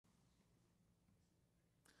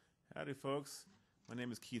Howdy, folks. My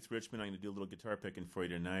name is Keith Richman. I'm going to do a little guitar picking for you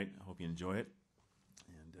tonight. I hope you enjoy it.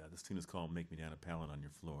 And this tune is called Make Me Down a Pallet on Your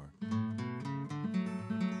Floor.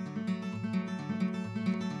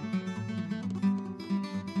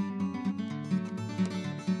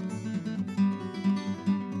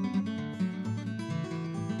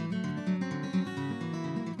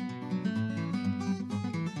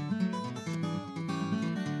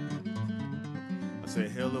 I say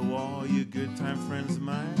hello all you good time friends of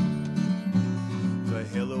mine. Say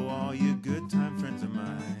hello all you good time friends of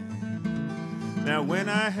mine. Now when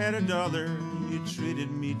I had $1, you treated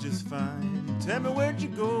me just fine. Tell me where'd you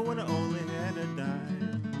go when I only had a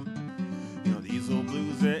dime? You know these old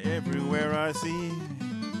blues, they're everywhere I see.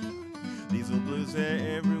 These old blues,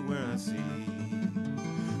 they're everywhere I see.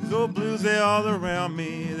 These old blues, they're all around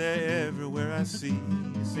me. They're everywhere I see.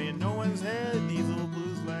 Saying no one's had these old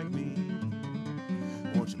blues like me.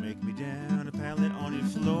 Won't you make me down a pallet on your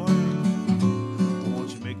floor?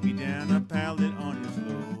 Won't you make me down a pallet on your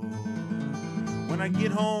floor? When I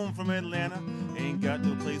get home from Atlanta, ain't got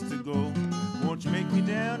no place to go. Won't you make me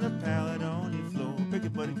down a pallet on your floor? Pick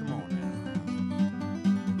it, buddy, come on now.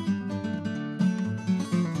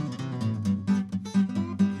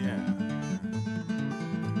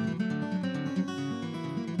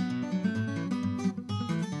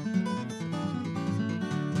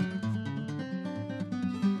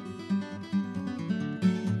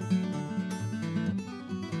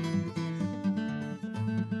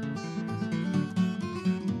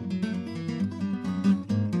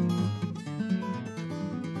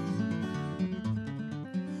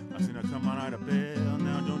 Come on out of bed,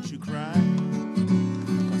 now don't you cry.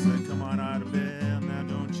 I said, come on out of bed, now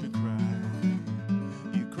don't you cry.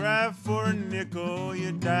 You cry for a nickel,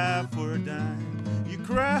 you die for a dime. You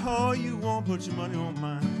cry all you want, put your money on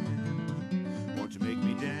mine. Won't you make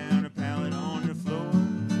me down a pallet on your floor?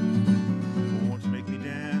 Won't you make me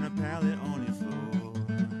down a pallet on your floor?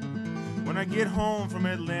 When I get home from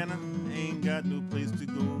Atlanta, ain't got no place to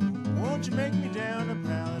go. Won't you make me down a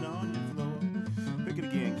pallet on your floor? Pick it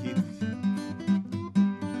again, Keith.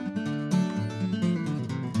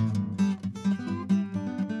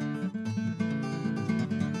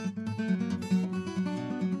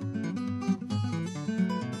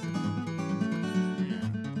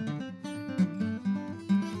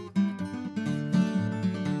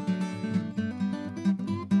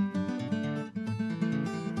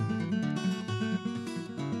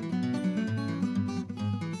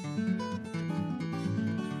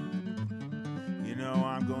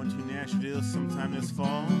 I'm going to Nashville sometime this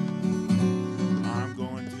fall. I'm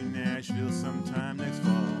going to Nashville sometime next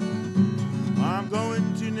fall. I'm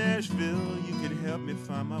going to Nashville, you could help me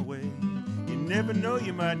find my way. You never know,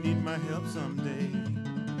 you might need my help someday.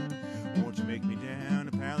 Won't you make me down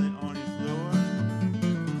a pallet on your floor?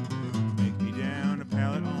 Make me down a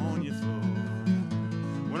pallet on your floor.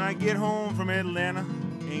 When I get home from Atlanta,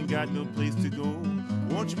 ain't got no place to go.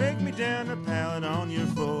 Won't you make me down a pallet on your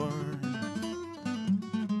floor?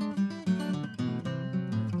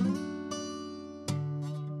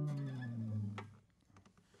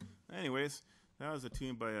 Anyways, that was a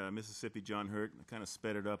tune by Mississippi John Hurt. I kind of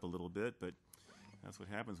sped it up a little bit, but that's what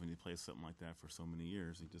happens when you play something like that for so many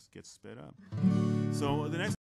years. It just gets sped up. So the next